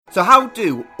So how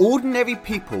do ordinary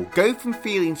people go from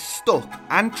feeling stuck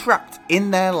and trapped in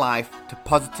their life to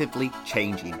positively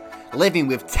changing, living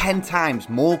with 10 times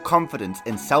more confidence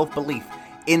and self-belief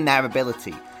in their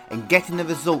ability and getting the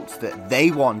results that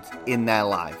they want in their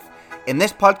life? In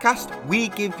this podcast, we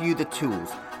give you the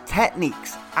tools,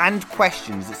 techniques and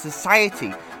questions that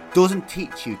society doesn't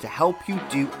teach you to help you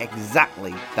do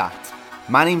exactly that.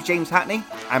 My name's James Hackney,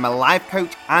 I'm a life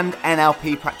coach and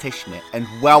NLP practitioner, and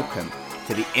welcome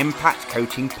to the Impact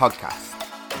Coaching Podcast.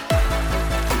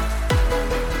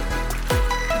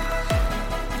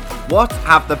 What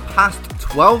have the past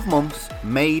 12 months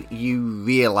made you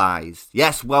realise?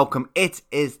 Yes, welcome. It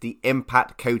is the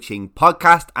Impact Coaching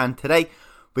Podcast, and today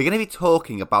we're going to be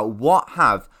talking about what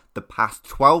have the past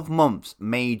 12 months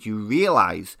made you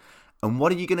realise, and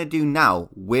what are you going to do now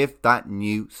with that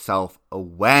new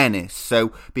self-awareness?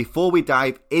 So before we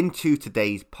dive into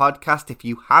today's podcast, if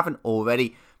you haven't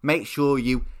already, make sure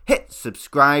you hit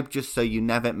subscribe just so you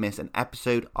never miss an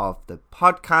episode of the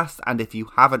podcast. And if you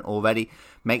haven't already,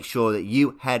 make sure that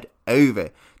you head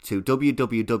over to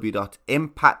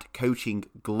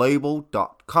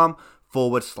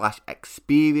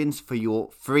www.impactcoachingglobal.com/experience for your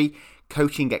free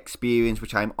coaching experience,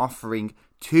 which I'm offering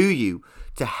to you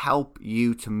to help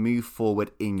you to move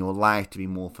forward in your life, to be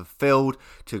more fulfilled,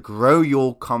 to grow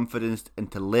your confidence,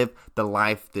 and to live the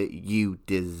life that you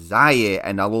desire.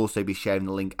 And I'll also be sharing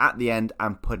the link at the end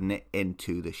and putting it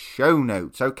into the show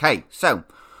notes. Okay, so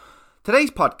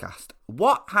today's podcast,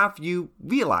 what have you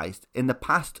realized in the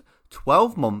past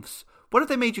 12 months? What have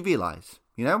they made you realize?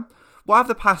 What have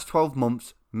the past 12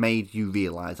 months made you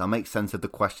realize? I'll make sense of the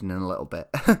question in a little bit.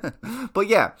 But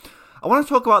yeah, I want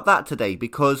to talk about that today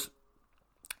because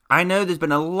I know there's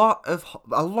been a lot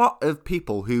of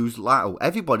people whose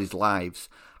everybody's lives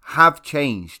have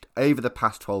changed over the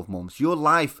past 12 months. Your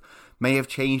life may have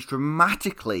changed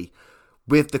dramatically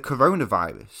with the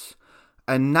coronavirus,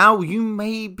 and now you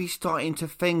may be starting to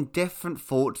think different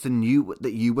thoughts than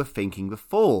that you were thinking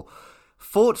before.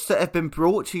 Thoughts that have been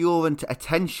brought to your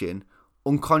attention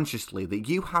unconsciously that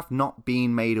you have not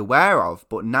been made aware of,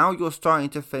 but now you're starting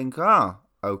to think,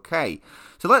 okay.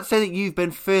 So let's say that you've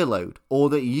been furloughed or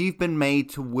that you've been made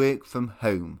to work from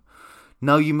home.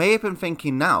 Now you may have been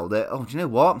thinking now that, do you know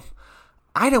what?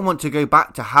 I don't want to go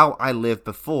back to how I lived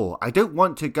before. I don't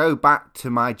want to go back to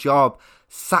my job,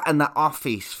 sat in that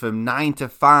office from 9 to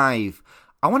 5.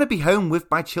 I want to be home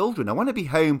with my children. I want to be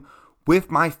home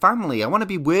with my family. I want to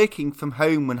be working from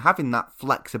home and having that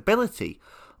flexibility.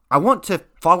 I want to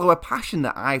follow a passion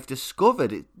that I've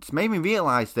discovered. It's made me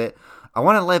realise that I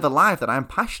want to live a life that I'm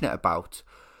passionate about.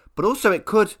 But also it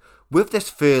could, with this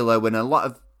furlough and a lot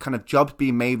of kind of jobs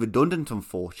being made redundant,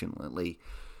 unfortunately,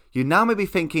 you now may be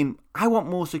thinking, I want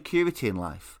more security in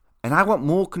life. And I want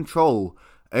more control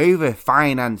over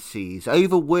finances,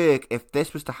 over work if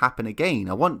this was to happen again.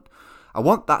 I want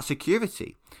that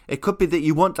security. It could be that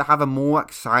you want to have a more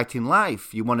exciting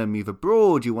life. You want to move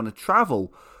abroad, you want to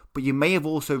travel. But you may have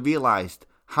also realised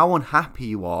how unhappy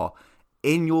you are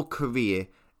in your career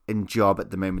and job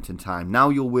at the moment in time. Now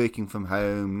you're working from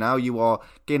home. Now you are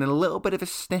getting a little bit of a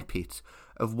snippet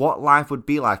of what life would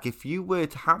be like if you were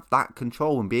to have that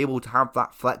control and be able to have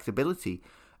that flexibility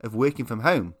of working from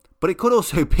home. But it could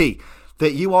also be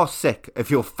that you are sick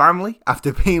of your family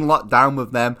after being locked down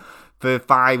with them for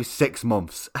 5-6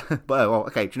 months. But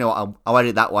okay, do you know what? I'll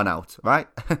edit that one out, right?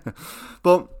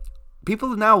 But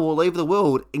people now all over the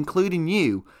world, including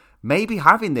you, may be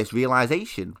having this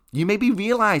realization. You may be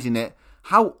realizing it,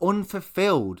 how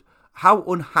unfulfilled, how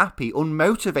unhappy,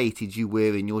 unmotivated you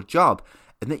were in your job,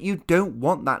 and that you don't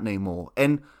want that no more.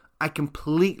 And I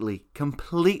completely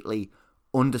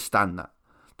understand that.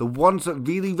 The ones that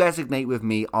really resonate with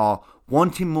me are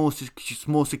wanting more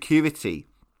security.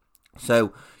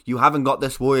 So you haven't got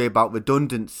this worry about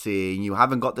redundancy, and you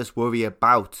haven't got this worry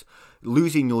about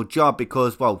losing your job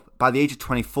because, well, by the age of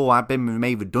 24, I've been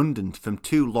made redundant from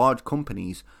 2 large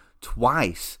companies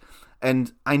twice.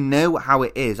 And I know how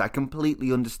it is. I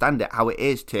completely understand it, how it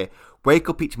is to wake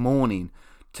up each morning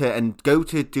and go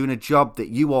to doing a job that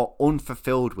you are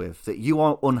unfulfilled with, that you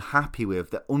are unhappy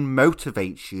with, that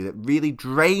unmotivates you, that really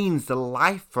drains the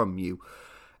life from you.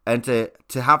 And to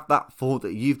have that thought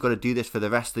that you've got to do this for the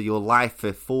rest of your life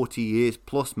for 40 years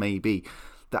plus maybe,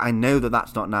 that I know that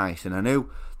that's not nice. And I know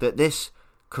that this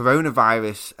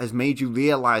coronavirus has made you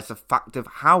realise the fact of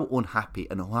how unhappy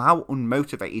and how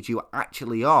unmotivated you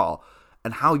actually are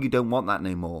and how you don't want that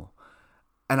no more.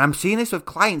 And I'm seeing this with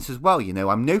clients as well,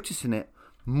 I'm noticing it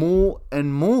more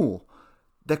and more.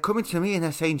 They're coming to me and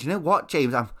they're saying, do you know what,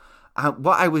 James,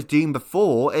 what I was doing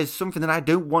before is something that I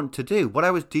don't want to do. What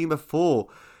I was doing before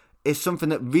is something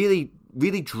that really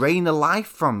really drain the life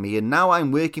from me. And now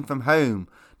I'm working from home.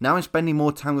 Now I'm spending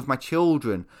more time with my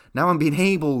children. Now I'm being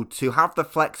able to have the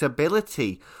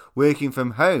flexibility working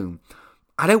from home.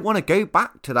 I don't want to go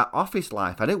back to that office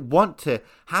life. I don't want to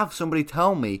have somebody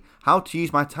tell me how to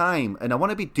use my time. And I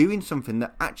want to be doing something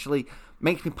that actually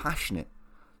makes me passionate.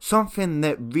 Something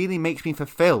that really makes me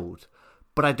fulfilled.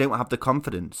 But I don't have the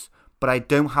confidence. But I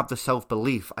don't have the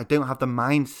self-belief. I don't have the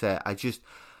mindset.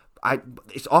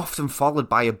 It's often followed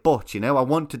by a but, I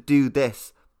want to do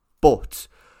this, but...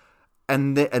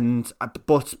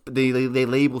 But they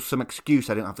label some excuse.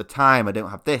 I don't have the time. I don't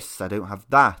have this. I don't have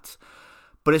that.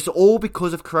 But it's all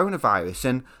because of coronavirus.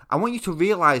 And I want you to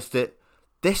realize that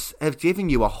this has given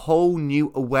you a whole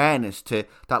new awareness to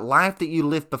that life that you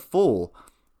lived before,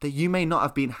 that you may not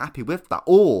have been happy with that.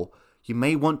 Or you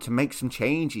may want to make some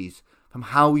changes from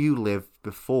how you lived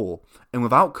before. And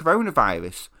without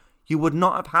coronavirus, you would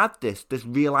not have had this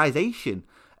realization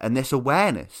and this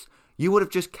awareness. You would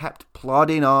have just kept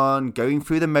plodding on, going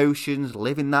through the motions,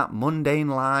 living that mundane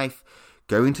life,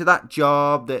 going to that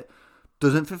job that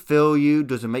doesn't fulfill you,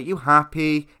 doesn't make you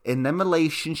happy, in them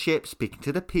relationships, speaking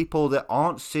to the people that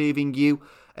aren't serving you,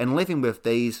 and living with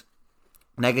these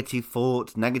negative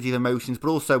thoughts, negative emotions, but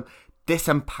also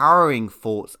disempowering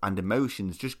thoughts and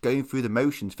emotions, just going through the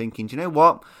motions, thinking, do you know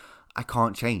what? I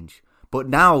can't change. But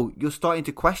now you're starting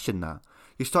to question that.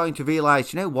 You're starting to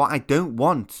realize, you know what? I don't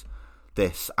want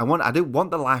this. I don't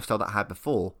want the lifestyle that I had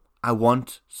before. I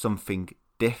want something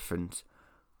different.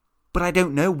 But I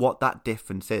don't know what that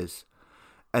difference is.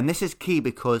 And this is key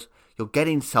because you're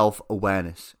getting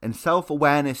self-awareness. And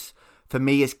self-awareness, for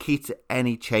me, is key to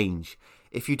any change.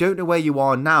 If you don't know where you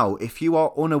are now, if you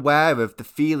are unaware of the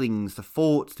feelings, the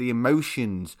thoughts, the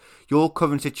emotions, your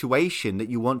current situation that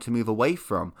you want to move away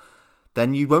from,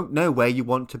 then you won't know where you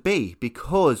want to be.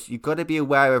 Because you've got to be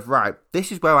aware of, right, this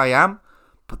is where I am,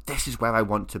 but this is where I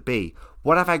want to be.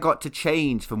 What have I got to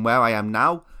change from where I am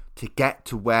now to get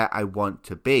to where I want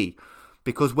to be?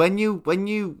 Because when you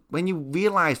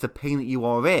realize the pain that you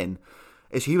are in,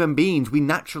 as human beings, we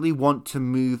naturally want to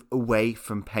move away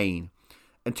from pain.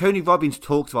 And Tony Robbins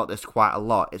talks about this quite a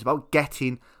lot. It's about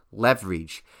getting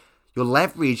leverage. Your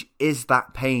leverage is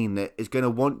that pain that is going to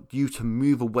want you to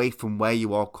move away from where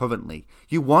you are currently.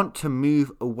 You want to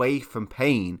move away from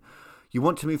pain. You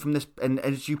want to move from this, and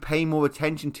as you pay more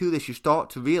attention to this, you start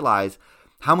to realize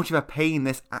how much of a pain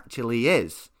this actually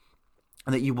is,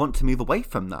 and that you want to move away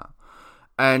from that.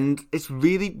 And it's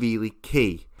really, really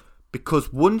key,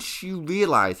 because once you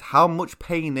realize how much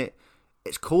pain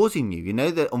it's causing you,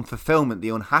 the unfulfillment, the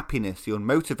unhappiness, the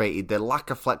unmotivated, the lack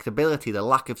of flexibility, the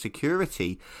lack of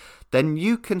security, then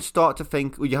you can start to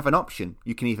think, well, you have an option.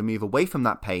 You can either move away from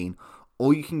that pain,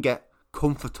 or you can get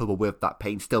comfortable with that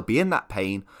pain, still be in that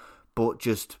pain, but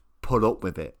just put up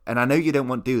with it. And I know you don't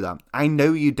want to do that. I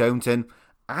know you don't, and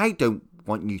I don't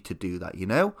want you to do that,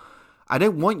 I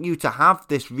don't want you to have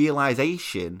this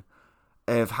realization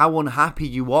of how unhappy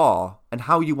you are and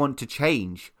how you want to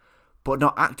change, but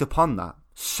not act upon that.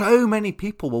 So many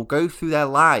people will go through their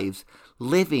lives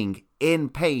living in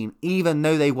pain, even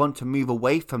though they want to move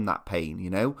away from that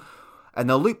pain, And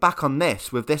they'll look back on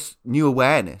this with this new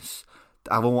awareness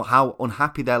of how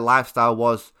unhappy their lifestyle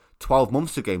was 12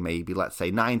 months ago, maybe, let's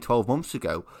say 9-12 months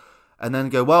ago, and then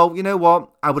go, well, you know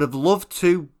what, I would have loved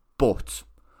to, but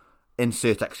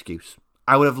insert excuse.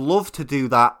 I would have loved to do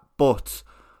that, but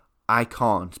I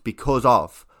can't because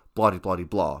of blah, blah,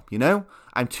 blah, blah,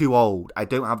 I'm too old, I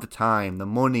don't have the time, the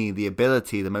money, the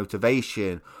ability, the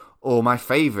motivation, or my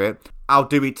favourite, I'll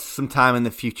do it sometime in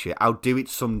the future, I'll do it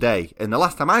someday. And the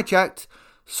last time I checked,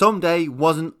 someday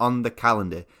wasn't on the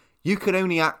calendar. You can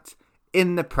only act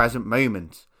in the present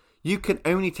moment. You can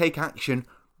only take action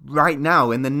right now,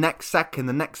 in the next second,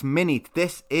 the next minute.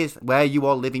 This is where you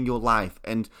are living your life.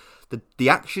 And the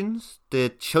actions, the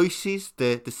choices,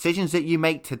 the decisions that you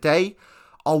make today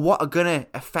are what are going to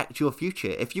affect your future.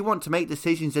 If you want to make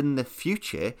decisions in the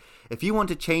future, if you want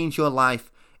to change your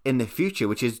life in the future,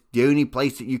 which is the only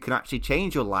place that you can actually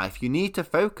change your life, you need to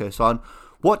focus on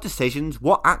what decisions,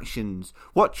 what actions,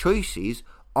 what choices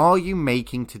are you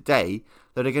making today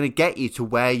that are going to get you to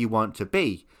where you want to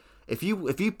be. If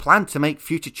you plan to make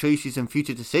future choices and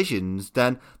future decisions,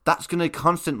 then that's going to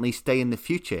constantly stay in the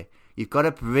future. You've got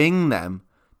to bring them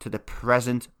to the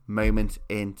present moment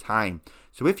in time.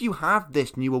 So if you have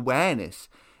this new awareness,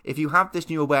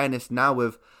 now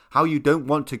of how you don't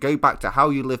want to go back to how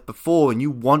you lived before, and you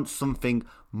want something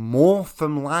more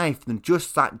from life than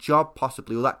just that job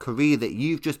possibly, or that career that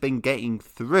you've just been getting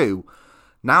through,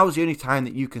 now's the only time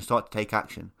that you can start to take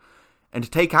action. And to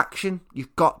take action,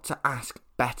 you've got to ask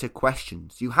better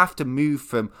questions. You have to move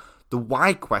from the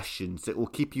why questions that will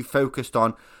keep you focused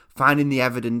on finding the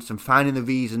evidence and finding the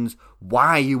reasons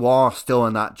why you are still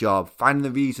in that job, finding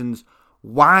the reasons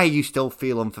why you still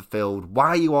feel unfulfilled,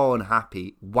 why you are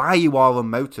unhappy, why you are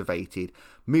unmotivated.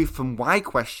 Move from why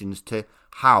questions to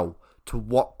how, to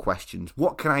what questions.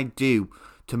 What can I do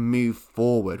to move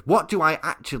forward? What do I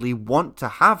actually want to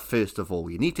have, first of all?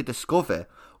 You need to discover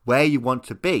where you want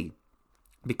to be,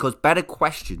 because better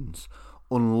questions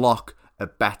unlock a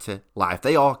better life.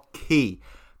 They are key.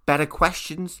 Better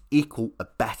questions equal a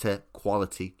better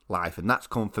quality life, and that's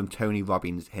come from Tony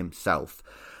Robbins himself.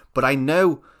 But I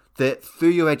know that through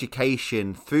your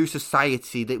education, through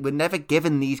society, that we're never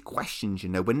given these questions,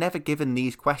 we're never given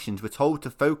these questions. We're told to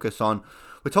focus on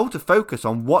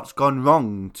what's gone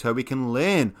wrong so we can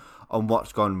learn on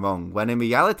what's gone wrong, when in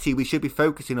reality we should be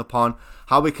focusing upon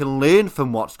how we can learn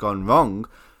from what's gone wrong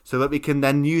so that we can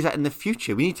then use that in the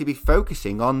future. We need to be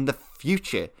focusing on the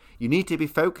future. You need to be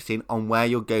focusing on where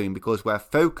you're going, because where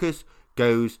focus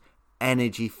goes,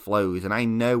 energy flows. And I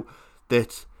know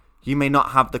that you may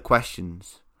not have the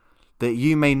questions, that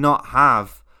you may not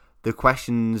have the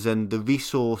questions and the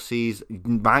resources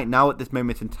right now at this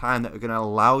moment in time that are going to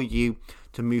allow you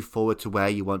to move forward to where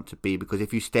you want to be. Because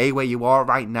if you stay where you are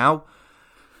right now,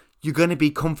 you're going to be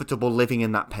comfortable living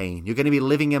in that pain. You're going to be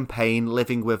living in pain,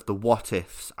 living with the what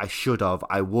ifs, I should have,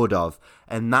 I would have,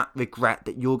 and that regret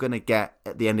that you're going to get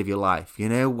at the end of your life.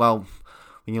 Well,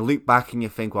 when you look back and you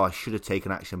think, well, I should have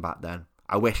taken action back then.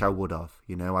 I wish I would have,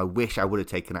 I wish I would have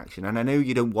taken action. And I know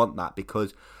you don't want that,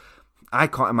 because I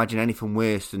can't imagine anything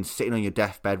worse than sitting on your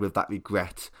deathbed with that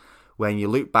regret when you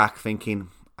look back thinking,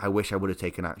 I wish I would have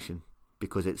taken action,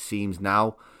 because it seems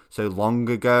now so long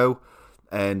ago,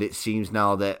 and it seems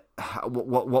now that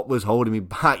what was holding me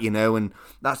back, and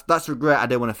that's regret I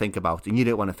don't want to think about, and you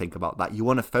don't want to think about that. You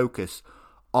want to focus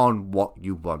on what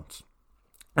you want.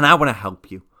 And I want to help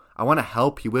you. I want to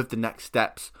help you with the next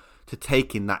steps to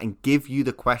taking that and give you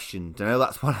the questions.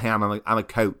 That's what I am. I'm a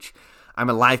coach. I'm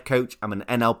a life coach. I'm an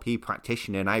NLP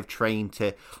practitioner, and I've trained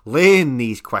to learn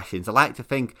these questions. I like to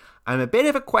think I'm a bit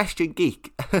of a question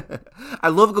geek. I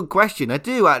love a good question. I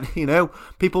do.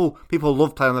 People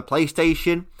love playing on the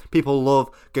PlayStation. People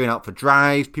love going out for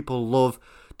drives. People love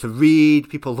to read.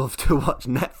 People love to watch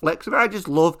Netflix. And I just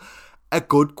love a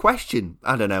good question.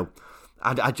 I don't know.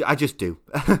 I just do.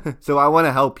 So I want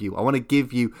to help you. I want to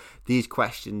give you these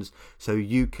questions so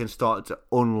you can start to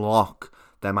unlock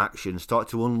them actions, start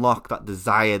to unlock that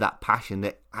desire, that passion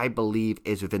that I believe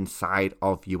is within inside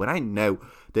of you, and I know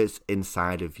that's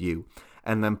inside of you,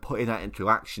 and then putting that into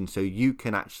action so you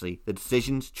can actually, the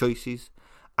decisions, choices,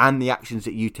 and the actions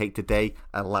that you take today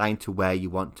align to where you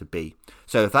want to be.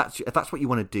 So if that's what you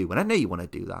want to do, and I know you want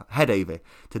to do that, head over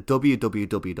to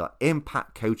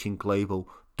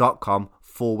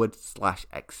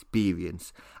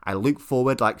www.impactcoachingglobal.com/experience. I look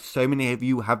forward, like so many of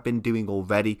you have been doing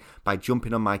already, by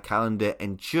jumping on my calendar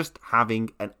and just having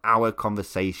an hour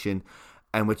conversation,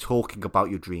 and we're talking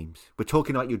about your dreams. We're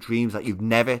talking about your dreams like you've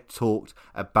never talked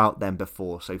about them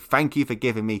before. So thank you for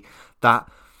giving me that.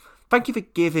 Thank you for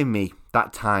giving me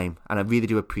that time, and I really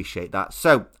do appreciate that.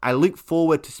 So I look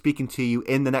forward to speaking to you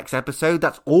in the next episode.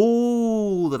 That's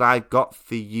all that I've got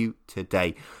for you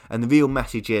today. And the real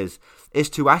message is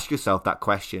to ask yourself that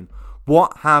question.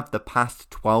 What have the past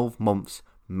 12 months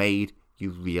made you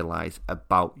realize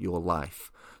about your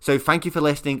life? So thank you for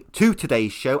listening to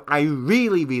today's show. I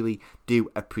really, really do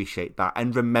appreciate that.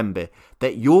 And remember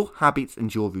that your habits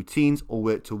and your routines all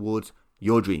work towards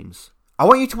your dreams. I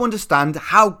want you to understand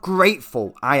how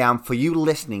grateful I am for you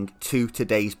listening to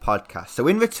today's podcast. So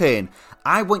in return,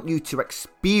 I want you to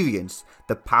experience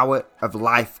the power of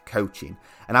life coaching.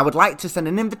 And I would like to send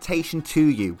an invitation to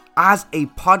you as a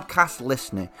podcast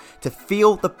listener to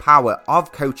feel the power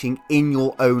of coaching in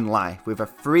your own life with a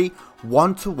free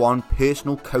one-to-one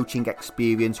personal coaching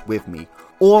experience with me.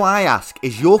 All I ask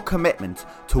is your commitment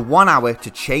to 1 hour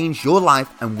to change your life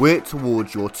and work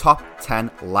towards your top 10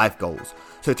 life goals.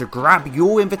 So to grab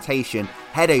your invitation,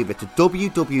 head over to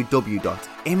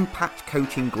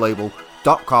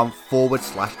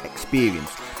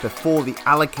www.impactcoachingglobal.com/experience before the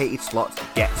allocated slots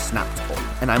get snapped up.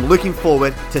 And I'm looking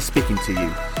forward to speaking to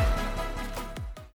you.